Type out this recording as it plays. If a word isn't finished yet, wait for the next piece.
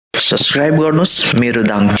Subscribe गर्नुस् मेरो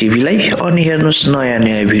दाङ टिभीलाई अनि हेर्नुस् नयाँ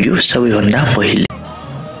नयाँ भिडियो सबैभन्दा पहिले।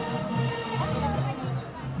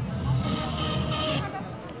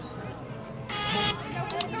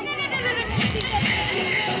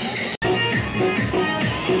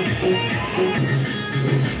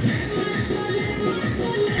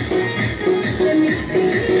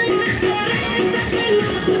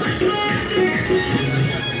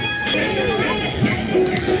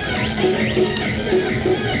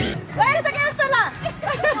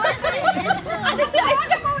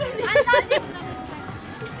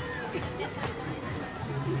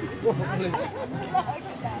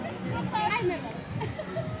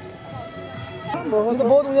 ये तो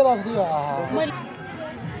बहुत उजला लगती है।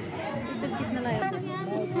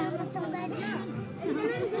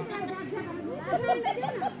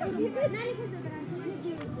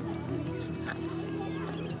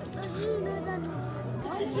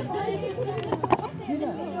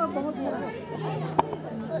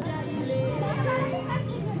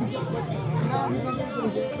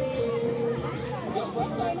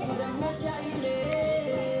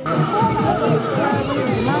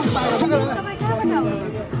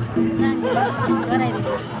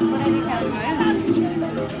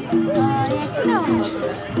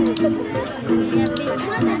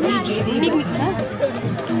 पिकनिक छ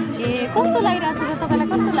ए कस्तो लागिरहेछ त तपाईलाई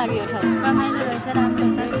कस्तो लाग्यो ठाउँ रमाइलो रहेछ राम्रो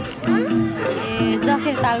छ ए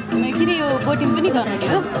जखेर तालमा किन यो बोटिङ पनि गर्ने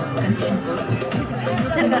हो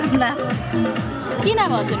विचार गरौँला के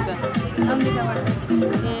नाम हजुरको अम्बिकाबाट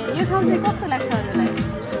ए यो ठाउँ चाहिँ कस्तो लाग्छ हजुरलाई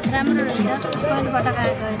राम्रो रहेछ पहिलोपटक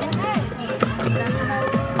आएको होइन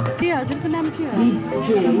के हजुरको नाम के हो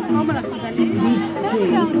कमला सुकाले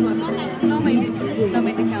कहाँदेखि आउनुभयो रमाइलो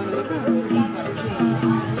आउनुभएको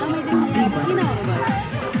किन आउनुभयो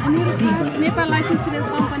मेरो खास Nepal life insurance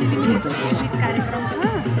company लिमिटेडको picnic कार्यक्रम छ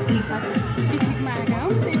हजुर पिकनिकमा आएका हौ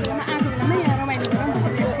त्यही बेलामा आएको बेलामा यहाँ रमाइलो गरौँ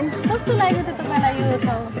भनेर एकछिन कस्तो लाग्यो त तपाईँलाई यो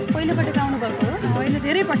ठाउँ पहिलोपटक आउनुभएको हो होइन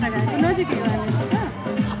धेरै पटक आएको नजिकै हो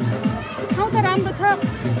ठाउँ त राम्रो छ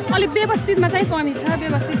अलिक व्यवस्थितमा चाहिँ कमी छ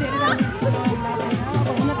व्यवस्थित धेरै राम्रो छैन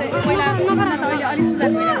अब हुन त पहिला नभन्दा त अहिले अलिक सुधार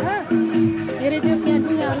भइरहेको छ धेरै त्यो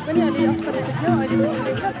सानोहरू पनि अलि अस्तव्यस्त थियो अहिले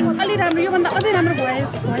ठिकै छ अलि राम्रो योभन्दा अझै राम्रो भयो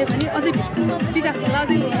भने अझै विकास होला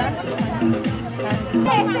अझै होला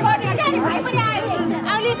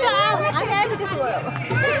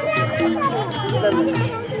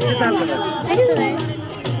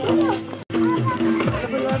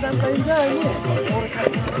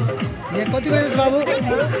कति गएर बाबु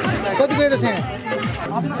कति गएर छ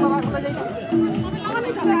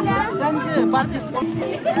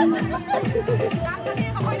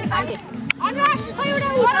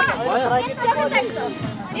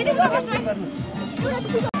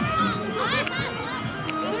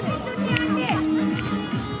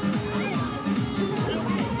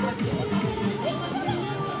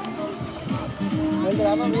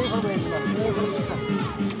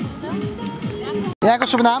यहाँको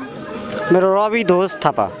शुभ नाम मेरो रवि धोज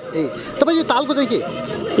थापा ए तपाईँ यो तालको चाहिँ के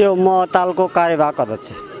यो म तालको कार्यवाहक अध्यक्ष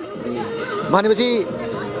भनेपछि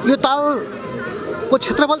यो तालको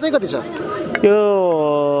क्षेत्रफल चाहिँ कति छ यो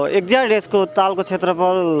एक्ज्याक्ट यसको तालको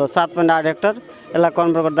क्षेत्रफल 7.8 हेक्टर यसलाई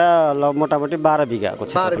कन्भर्ट गर्दा मोटामोटी 12 बिघाको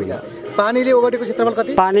छ 12 बिघा पानीले ओगटेको क्षेत्रफल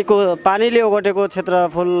कति पानीले ओगटेको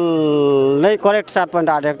क्षेत्रफल नै करेक्ट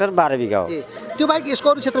 7.8 हेक्टर 12 बिघा हो त्यो बाहेक यसको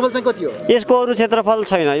अरू क्षेत्रफल चाहिँ कति हो यसको अरू क्षेत्रफल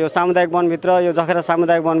छैन यो सामुदायिक वनभित्र यो जखेरा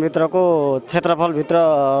सामुदायिक वनभित्रको क्षेत्रफलभित्र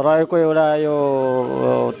रहेको एउटा यो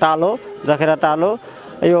ताल हो जखेरा ताल हो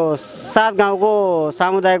यो 7 गाउँको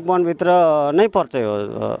सामुदायिक वनभित्र नै पर्छ यो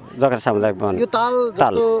जखेरा सामुदायिक वन यो ताल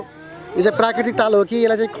जस्तो यो चाहिँ प्राकृतिक ताल हो कि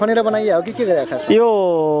यसलाई चाहिँ खनेर बनाइया हो कि के गरे खास यो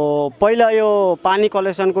पहिला यो पानी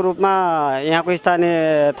कलेक्सनको रूपमा यहाँको स्थानीय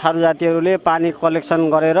थारू जातिहरूले पानी कलेक्सन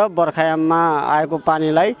गरेर बर्खायाममा आएको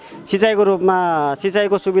पानीलाई सिँचाइको रूपमा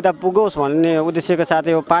सिँचाइको सुविधा पुगोस् भन्ने उद्देश्यको साथ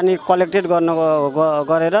यो पानी कलेक्टेड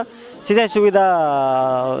गरेर सिँचाइ सुविधा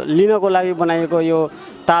लिनको लागि बनाइएको यो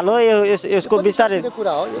ताल हो यसको विस्तार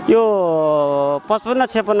यो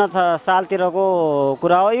 55-56 सालतिरको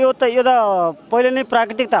कुरा हो यो त पहिले नै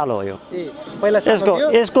प्राकृतिक ताल हो यो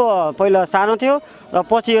यसको पहिला सानो थियो र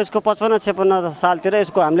पछि यसको 55-56 सालतिर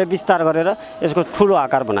यसको हामीले विस्तार गरेर यसको ठुलो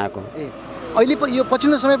आकार बनाएको अहिले यो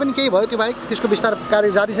पछिल्लो समय पनि केही भयो त्यो बाहेक त्यसको विस्तार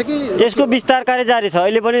कार्य जारी छ कि यसको विस्तार कार्य जारी छ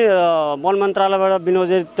अहिले पनि वन मन्त्रालयबाट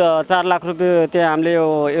विनियोजित 4 लाख रुपैयाँ त्यहाँ हामीले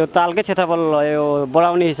यो तालकै क्षेत्रफल यो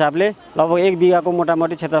बढाउने हिसाबले लगभग 1 बिघाको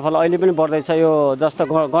मोटामोटी क्षेत्रफल अहिले पनि बढ्दैछ यो जस्तो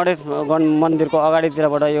गणेश मन्दिरको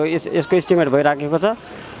अगाडितिरबाट यो यसको एस्टिमेट भइराखेको छ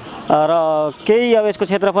र केही अब यसको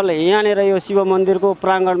क्षेत्रफल यहाँनिर यो शिव मन्दिरको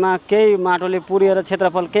प्राङ्गणमा केही माटोले पुरिएर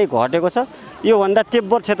क्षेत्रफल केही घटेको छ। योभन्दा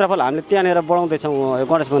तीव्र क्षेत्रफल हामीले त्यहाँनिर बढाउँदैछौँ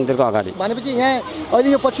गणेश मन्दिरको अगाडि। भनेपछि यहाँ अहिले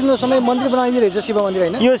यो पछिल्लो समय मन्दिर बनाइदिरहेछ शिव मन्दिर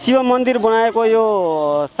होइन? यो शिव मन्दिर बनाएको यो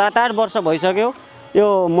 7-8 वर्ष भइसक्यो। यो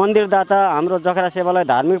मन्दिरदाता हाम्रो जखेरा सेवालय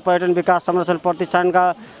धार्मिक पर्यटन विकास संरक्षण प्रतिष्ठानका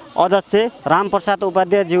अध्यक्ष रामप्रसाद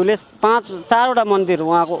उपाध्यायज्यूले 4वटा मन्दिर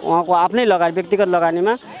उहाँको आफ्नै लगानी व्यक्तिगत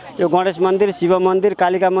लगानीमा यो गणेश मन्दिर, शिव मन्दिर,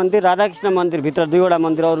 कालिका मन्दिर, राधाकृष्ण मन्दिरभित्र 2वटा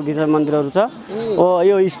मन्दिर अरू भित्र मन्दिरहरू छ।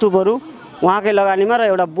 यो स्तूपहरू उहाँकै लगानीमा र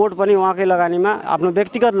एउटा बोर्ड पनि उहाँकै लगानीमा आफ्नो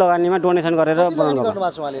व्यक्तिगत लगानीमा डोनेसन गरेर बनाउनु भएको।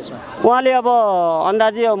 उहाँले अब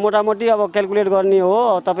अन्दाजी मोटामोटी अब क्यालकुलेट गर्ने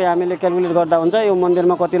हो, तपाईँ हामीले क्यालकुलेट गर्दा हुन्छ। यो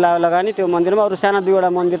मन्दिरमा कति लाग्यो लगानी, त्यो मन्दिरमा अरू साना 2वटा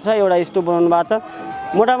मन्दिर छ, एउटा स्तूप बनाउनु भएको छ।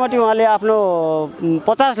 मोटामोटी उहाँले आफ्नो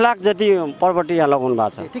 50 लाख जति प्रपर्टी यहाँ लगाउनु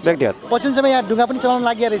भएको छ व्यक्तिगत। पछिल्लो समय यहाँ ढुङ्गा पनि चलाउन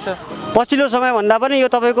लागि रहेछ। पछिल्लो समय भन्दा पनि यो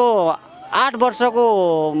तपाईँको 8 वर्षको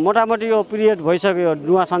मोटामोटी यो पिरियड भइसक्यो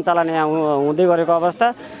ढुङ्गा सञ्चालन यहाँ हुँदै गरेको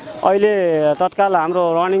अवस्था। अहिले तत्काल हाम्रो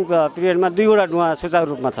रनिङ पिरियडमा 2वटा ढुङ्गा सुचारू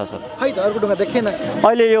रूपमा छ सर। खै त अर्को ढुङ्गा देखेन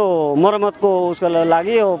अहिले यो मर्मतको उसको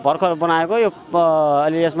लागि यो भर्खर बनाएको यो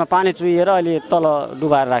अहिले यसमा पानी चुहिएर अहिले तल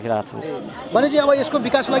डुबाएर राखिरहेको छौँ। भनेपछि अब यसको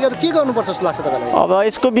विकासको लागि अरू के गर्नुपर्छ जस्तो लाग्छ तपाईँलाई? अब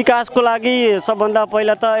यसको विकासको लागि सबभन्दा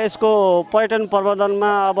पहिला त यसको पर्यटन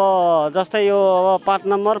प्रवर्धनमा अब जस्तै यो अब 5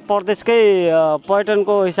 नम्बर प्रदेशकै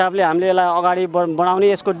पर्यटनको हिसाबले हामीले यसलाई अगाडि बढाउने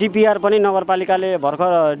यसको डिपिआर पनि नगरपालिकाले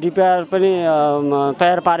भर्खर डिपिआर पनि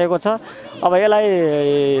तयार पारेको छ। अब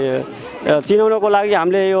यसलाई चिनाउनको लागि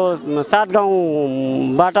हामीले यो 7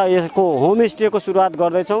 गाउँबाट यसको होमस्टेको सुरुवात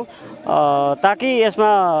गर्दैछौँ ताकि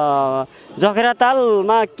यसमा जखेरा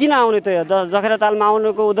तालमा किन आउने त जखेरा तालमा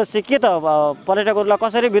आउनुको उद्देश्य के त पर्यटकहरूलाई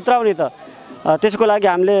कसरी भित्राउने त त्यसको लागि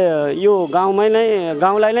हामीले यो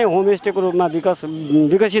गाउँलाई नै होमस्टेको रूपमा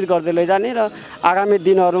विकसित गर्दै लैजाने र आगामी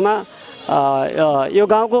दिनहरूमा यो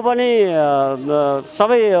गाउँको पनि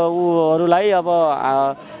सबै उहरूलाई अब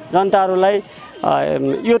जनताहरूलाई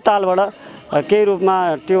यो तालबाट केही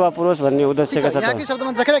रूपमा टेवा पुरोस् भन्ने उद्देश्यका छ। यहाँकै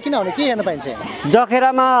शब्दमा जखेरा किन आउने के हेर्न पाइन्छ?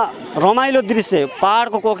 जखेरामा रमाइलो दृश्य,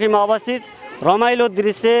 पहाडको कोखीमा अवस्थित रमाइलो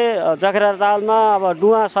दृश्य। जखेरा तालमा अब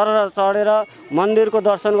डुवा सरर चढेर मन्दिरको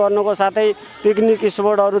दर्शन गर्नुको साथै पिकनिक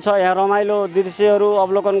स्पोटहरू छ। यहाँ रमाइलो दृश्यहरू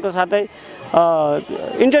अवलोकनको साथै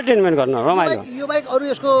इन्टरटेनमेन्ट गर्न रमाइलो। यो बाहेक अरू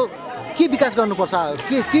यसको के विकास गर्नुपर्छ,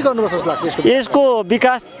 के गर्नुपर्छ जस्तो लाग्छ? यसको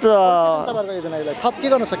विकास थप के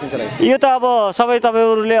गर्न सकिन्छ? यो त अब सबै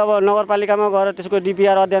तपाईँहरूले अब नगरपालिकामा गएर त्यसको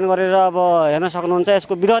डिपिआर अध्ययन गरेर अब हेर्न सक्नुहुन्छ।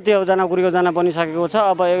 यसको वृहत योजना योजना बनिसकेको छ।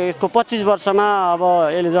 अब यसको 25 वर्षमा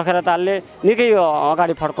अब यसले जखेरा तालले निकै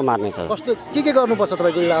अगाडि फड्को मार्नेछ। कस्तो के गर्नुपर्छ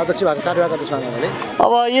तपाईँको अध्यक्ष भएको कार्यवाहक अध्यक्ष?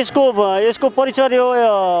 अब यसको परिचय यो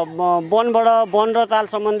वन र ताल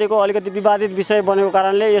सम्बन्धीको अलिकति विवादित विषय बनेको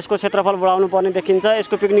कारणले यसको क्षेत्रफल बढाउनु पर्ने देखिन्छ।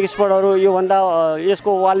 यसको पिकनिक स्पोटहरू योभन्दा यसको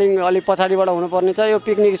वालिङ अलिक पछाडिबाट हुनुपर्ने छ। यो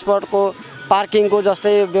पिकनिक स्पोटको पार्किङको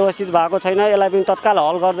जस्तै व्यवस्थित भएको छैन। यसलाई पनि तत्काल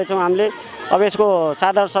हल गर्दैछौँ हामीले। अब यसको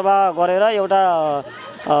साधारण सभा गरेर एउटा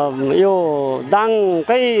यो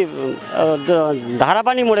दाङकै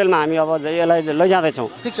धारापानी मोडेलमा हामी अब यसलाई लैजाँदैछौँ।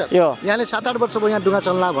 ठिक छ। यो यहाँले 7-8 वर्ष भयो यहाँ ढुङ्गा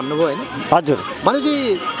चल्ला भन्नुभयो होइन? हजुर।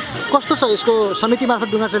 भनेपछि कस्तो छ यसको समिति मार्फत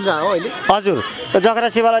ढुङ्गा चलिरहेको हो अहिले? हजुर। जखेरा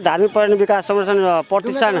सेवालय धार्मिक पर्यटन विकास संरक्षण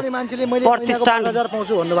प्रतिष्ठान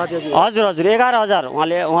पाउँछु भन्नुभएको थियो। हजुर हजुर 11,000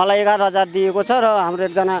 उहाँलाई 11,000 दिएको छ र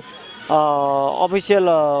हाम्रो एकजना अफिसियल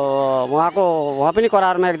उहाँ पनि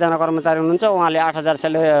करारमा एकजना कर्मचारी हुनुहुन्छ। उहाँले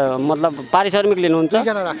 8,000 मतलब पारिश्रमिक लिनुहुन्छ।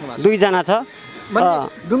 2जना छ।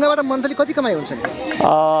 ढुङ्गाबाट मन्थली कति कमाइ हुन्छ?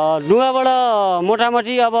 ढुङ्गाबाट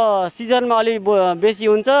मोटामोटी अब सिजनमा अलि बेसी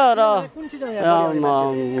हुन्छ र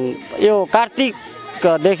यो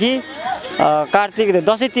कार्तिकदेखि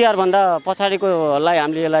दसैँ तिहारभन्दा पछाडिकोलाई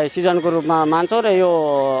हामीले यसलाई सिजनको रूपमा मान्छौँ र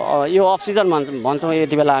यो अफ सिजन भन्छौँ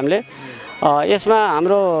यति बेला हामीले। यसमा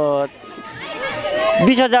हाम्रो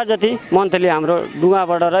 20,000 जति मन्थली हाम्रो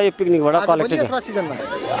ढुङ्गाबाट र यो पिकनिकबाट कलेक्ट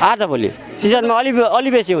आज भोलि सिजनमा अलि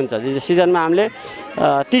बेसी हुन्छ। सिजनमा हामीले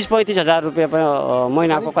 30-35 हजार रुपियाँ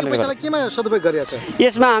महिनाको कलेक्ट गर्छौँ।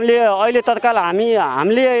 यसमा हामीले अहिले तत्काल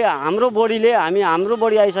हाम्रो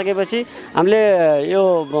बडी आइसकेपछि हामीले यो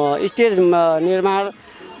स्टेज निर्माण,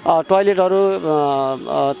 टोयलेटहरू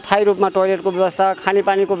थायी रूपमा टोयलेटको व्यवस्था,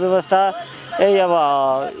 खानेपानीको व्यवस्था अब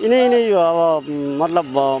यिनै अब मतलब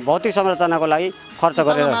भौतिक संरचनाको लागि खर्च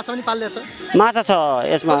गरेर माछा छ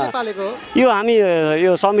यसमा। यो हामी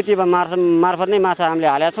यो समिति मार्फत नै माछा हामीले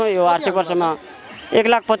हालेका छौँ। यो आर्थिक वर्षमा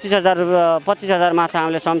 1,25,000 माछा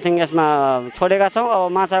हामीले समथिङ यसमा छोडेका छौँ।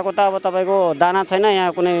 अब माछाको त अब तपाईँको दाना छैन,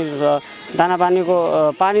 यहाँ कुनै दाना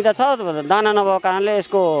पानी त छ, दाना नभएको कारणले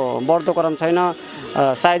यसको बढ्दो क्रम छैन,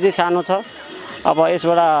 साइजै सानो छ। अब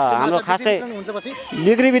यसबाट हाम्रो खासै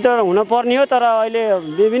बिक्री वितरण हुनुपर्ने हो तर अहिले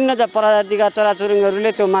विभिन्न प्रजातिका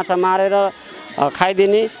चराचुरुङ्गीहरूले त्यो माछा मारेर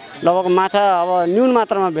खाइदिने लगभग माछा अब न्यून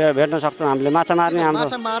मात्रामा भेट्न सक्छौँ हामीले माछा मार्ने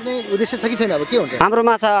उद्देश्य छ कि छैन अब के हुन्छ हाम्रो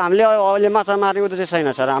माछा हामीले अहिले माछा मार्ने उद्देश्य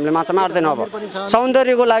छैन सर हामीले माछा मार्दैन अब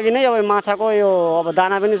सौन्दर्यको लागि नै अब माछाको यो अब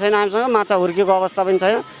दाना पनि छैन हामीसँग माछा हुर्केको अवस्था पनि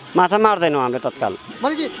छैन माछा मार्दैनौँ हामीले तत्काल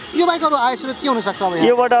यो बाहेक अरू आय स्रोत के हुन सक्छ अब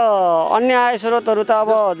योबाट अन्य आय स्रोतहरू त अब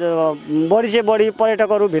बढी से बढी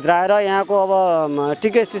पर्यटकहरू भित्र आएर यहाँको अब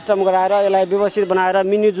टिकट सिस्टम गराएर यसलाई व्यवस्थित बनाएर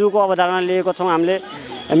मिनी जूको अवधारणा लिएको छौँ हामीले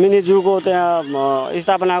मिनी जूको त्यहाँ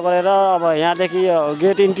स्थापना गरेर अब यहाँदेखि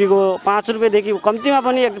गेट इन्ट्रीको 5 रुपियाँदेखि कम्तीमा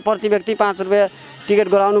पनि प्रति व्यक्ति 5 रुपियाँ टिकट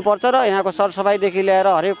गराउनु पर्छ र यहाँको सरसफाइदेखि लिएर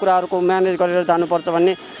हरेक कुराहरूको म्यानेज गरेर जानुपर्छ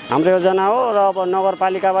भन्ने हाम्रो योजना हो र अब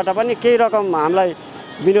नगरपालिकाबाट पनि केही रकम हामीलाई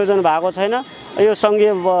विनियोजन भएको छैन यो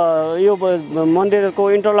सङ्घीय यो मन्दिरको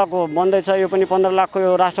इन्टरलक बन्दैछ यो पनि 15 लाखको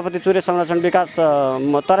यो राष्ट्रपति चुरे संरक्षण विकास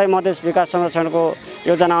तराई मधेस विकास संरक्षणको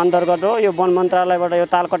योजना अन्तर्गत हो यो वन मन्त्रालयबाट यो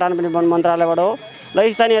ताल कटान पनि वन मन्त्रालयबाट हो र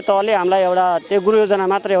स्थानीय तहले हामीलाई एउटा त्यो गृह योजना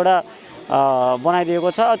मात्र एउटा बनाइदिएको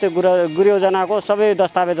छ त्यो गृह योजनाको सबै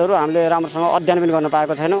दस्तावेजहरू हामीले राम्रोसँग अध्ययन पनि गर्न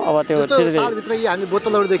पाएको छैनौँ अब त्यो तारभित्र हामी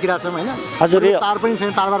बोतलहरू देखिरहेको छौँ हैन हजुर तार पनि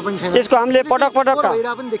छैन तारबार पनि छैन यसको हामीले पटक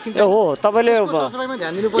हो तपाईले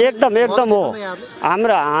एकदम हो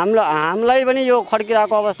हामीलाई पनि यो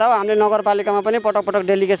खड्किरहेको अवस्था हो हामीले नगरपालिकामा पनि पटक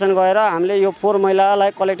डेलिगेसन गएर हामीले यो फोहोर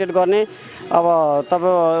मैलालाई कलेक्टेड गर्ने अब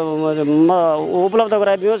तपाईँ उपलब्ध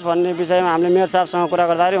गराइदिनुहोस् भन्ने विषयमा हामीले मेयर साहबसँग कुरा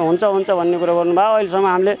गर्दाखेरि हुन्छ भन्ने कुरा गर्नुभयो अहिलेसम्म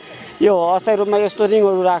हामीले यो अस्थायी रूपमा यस्तो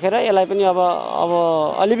रिङहरू राखेर यसलाई पनि अब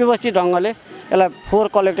अलि व्यवस्थित ढङ्गले यसलाई फोहोर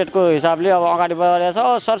कलेक्टेडको हिसाबले अब अगाडि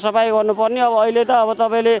बढाइरहेको छ सरसफाइ गर्नुपर्ने अब अहिले त अब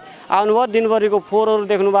तपाईँले आउनुभयो दिनभरिको फोहोरहरू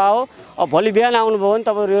देख्नुभयो हो अब भोलि बिहान आउनुभयो भने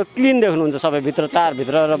तपाईँहरू क्लिन देख्नुहुन्छ सबै भित्र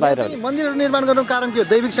तारभित्र र बाहिर मन्दिरहरू निर्माण गर्नुको कारण के हो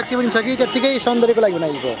दैविक शक्ति पनि छ कि त्यत्तिकै सौन्दर्यको लागि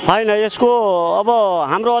बनाइएको होइन यसको अब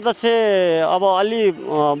हाम्रो अध्यक्ष अब अलि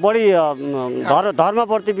बढी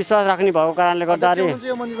धर्मप्रति विश्वास राख्ने भएको कारणले गर्दाखेरि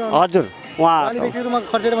हजुर उहाँ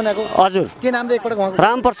हजुर के नामले एकपटक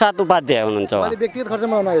रामप्रसाद उपाध्याय हुनुहुन्छ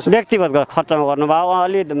व्यक्तिगत खर्चमा गर्नुभयो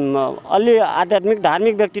अलि आध्यात्मिक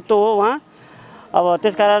धार्मिक व्यक्तित्व हो उहाँ अब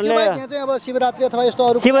त्यस कारणले शिवरात्रि अथवा यस्तो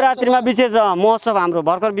अरु शिवरात्रिमा विशेष महोत्सव हाम्रो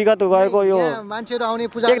भर्खर विगत गएको यो मान्छेहरू आउने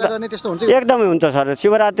पूजा गर्ने त्यस्तो हुन्छ एकदमै हुन्छ सर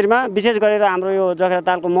शिवरात्रिमा विशेष गरेर हाम्रो यो जखेरा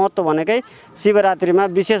तालको महत्त्व भनेकै शिवरात्रिमा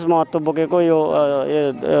विशेष महत्त्व बोकेको यो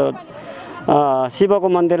शिवको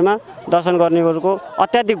मन्दिरमा दर्शन गर्नेहरूको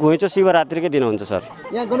अत्याधिक घुइँचो शिवरात्रिकै दिन हुन्छ सर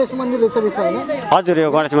यहाँ गणेश मन्दिर रहेछ बिचमा हैन हजुर यो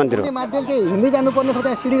गणेश मन्दिर हो माध्यम के हिँड्दै जानुपर्ने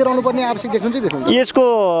अथवा सिडी गराउनु पर्ने आवश्यक देख्नुहुन्छ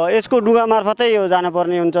यसको डुगा मार्फतै यो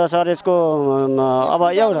जानुपर्ने हुन्छ सर यसको अब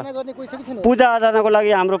एउटा पूजा आराधनाको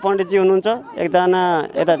लागि हाम्रो पण्डितजी हुनुहुन्छ एकजना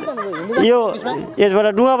यता यो यसबाट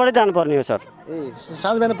डुगाबाटै जानुपर्ने हो सर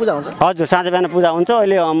साँझ बिहान पूजा हुन्छ हजुर साँझ बिहान पूजा हुन्छ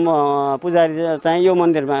अहिले पुजारी चाहिँ यो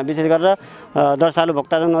मन्दिरमा विशेष गरेर दर्शालु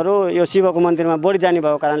भक्तजनहरू यो शिवको मन्दिरमा बढी जाने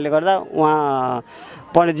भएको कारणले गर्दा उहाँ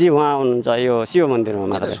पण्डितजी उहाँ हुनुहुन्छ यो शिव मन्दिरमा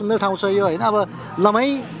मात्र सुन्दर ठाउँ छ यो हैन अब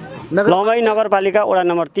लमाई नगरपालिका वडा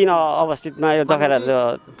नम्बर 3 अवस्थितमा यो जखेरा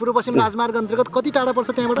पूर्व पश्चिम राजमार्ग अन्तर्गत कति टाढा पर्छ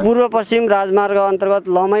त्यहाँबाट पूर्व पश्चिम राजमार्ग अन्तर्गत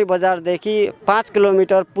लमाई बजारदेखि 5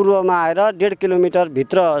 किलोमिटर पूर्वमा आएर 1.5 किलोमिटर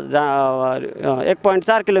भित्र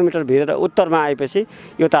 1.4 किलोमिटर भित्र उत्तरमा आएपछि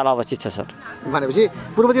यो ताल अवस्थित छ सर भनेपछि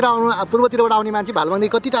पूर्वतिरबाट आउने मान्छे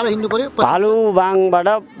भालुबाङदेखि कति टाढा हिँड्नु पर्यो भालुबाङबाट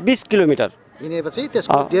 20 किलोमिटर हिँडेपछि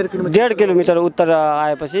त्यसको 1.5 किलोमिटर उत्तर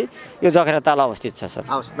आएपछि यो जखेरा ताल अवस्थित छ सर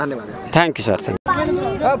हवस् धन्यवाद थ्यांक यू सर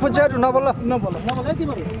पुजारी नबोल है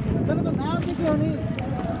तिमीहरु तपाईको नाम के हो नि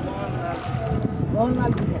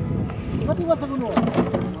मोहनलाल कति वर्ष गुनु हो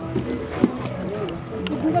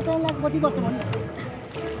त्यो बुढा चौलाको कति वर्ष भन्नु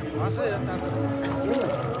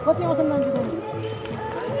कति आउँछन् मान्छे पनि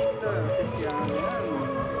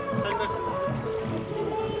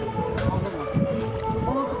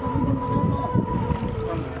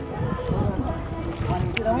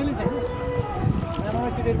रमाइलो छ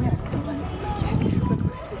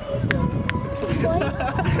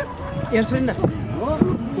हेर्छु नि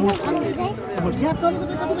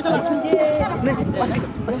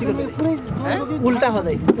उल्टा हो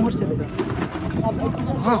जाए उमर से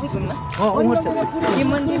उमर से ये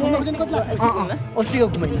मंदिर है 80 को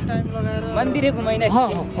घुमाई मंदिर है घुमाइना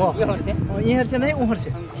यहाँ से नहीं उमर से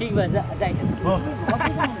ठीक बा जाए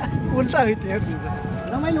उल्टा हिट हेर्छु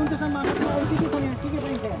रमाइलो हुन्छ सम्मान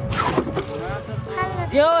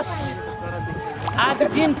जोस आज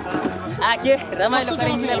दिन आके रमाइलो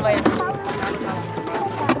करें मिलल भाई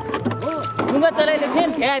ढुङ्गा चलाइले फेन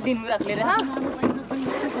धेरै दिन राख्ले रे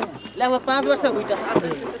लगभग 5 वर्ष भइटा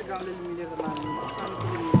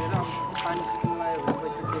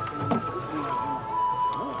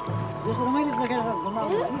कस्तो रमाइलो जखेरा घुम्न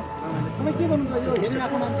आउनु नि तपाईँ के भन्नुहुन्छ यो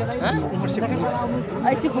हेरिरहेको मान्छेलाई जखेरा आउनु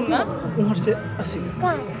ऐसी घुम्न उमर से 80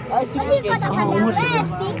 ऐसी घुम के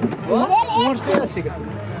उमर से 80 का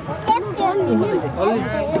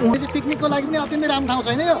पिकनिकको लागि पनि अत्यन्तै राम्रो ठाउँ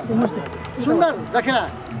छैन यो सुन्दर जखेरा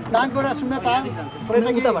दाङको एउटा सुन्दर ताल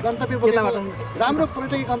पर्यटकीय गन्तव्य बोकेको राम्रो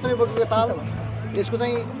पर्यटकीय गन्तव्य बोकेको ताल यसको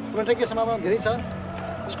चाहिँ पर्यटकीय सम्भावना धेरै छ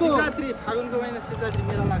यसको शिवरात्रि फागुनको महिना शिवरात्रि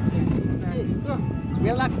मेला लाग्छ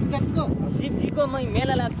मेला लाग्छ टिकटको शिवजीको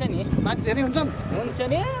मेला लाग्छ नि मान्छे धेरै हुन्छन् हुन्छ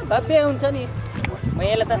नि भव्य हुन्छ नि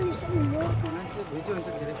मेला त मान्छे भिजो हुन्छ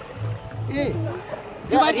धेरै ए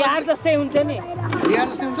रिहार जस्तै हुन्छ नि रिहार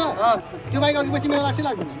जस्तै हुन्छ त्यो बाइक अघि पछि मेला लाग्छ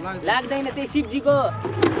लाग्दैन लाग्दैन त्यही शिवजीको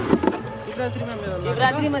शिवरात्रिमा मेला लाग्छ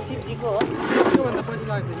शिवरात्रिमा शिवजीको हो त्योभन्दा पछि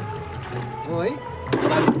लाग्दैन हो है त्यो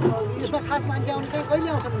बाइक यसमा खास मान्छे आउने चाहिँ कहिले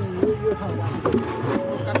आउँछन् यो ठाउँमा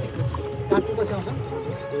कार्तिक पछि आउँछन्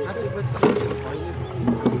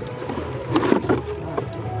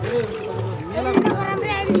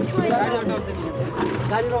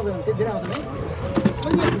गाडी लाउँदैन त्यति धेरै आउँछन् है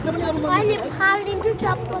कहिले भित्र पनि अरू अहिले फालिदिन्छु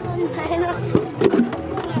चप्पल अनि खाएर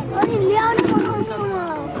अनि ल्याउनु पर्छ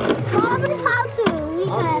मलाई पनि फाल्छु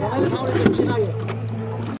रमाइलो ठाउँ रहेछ खुसी लाग्यो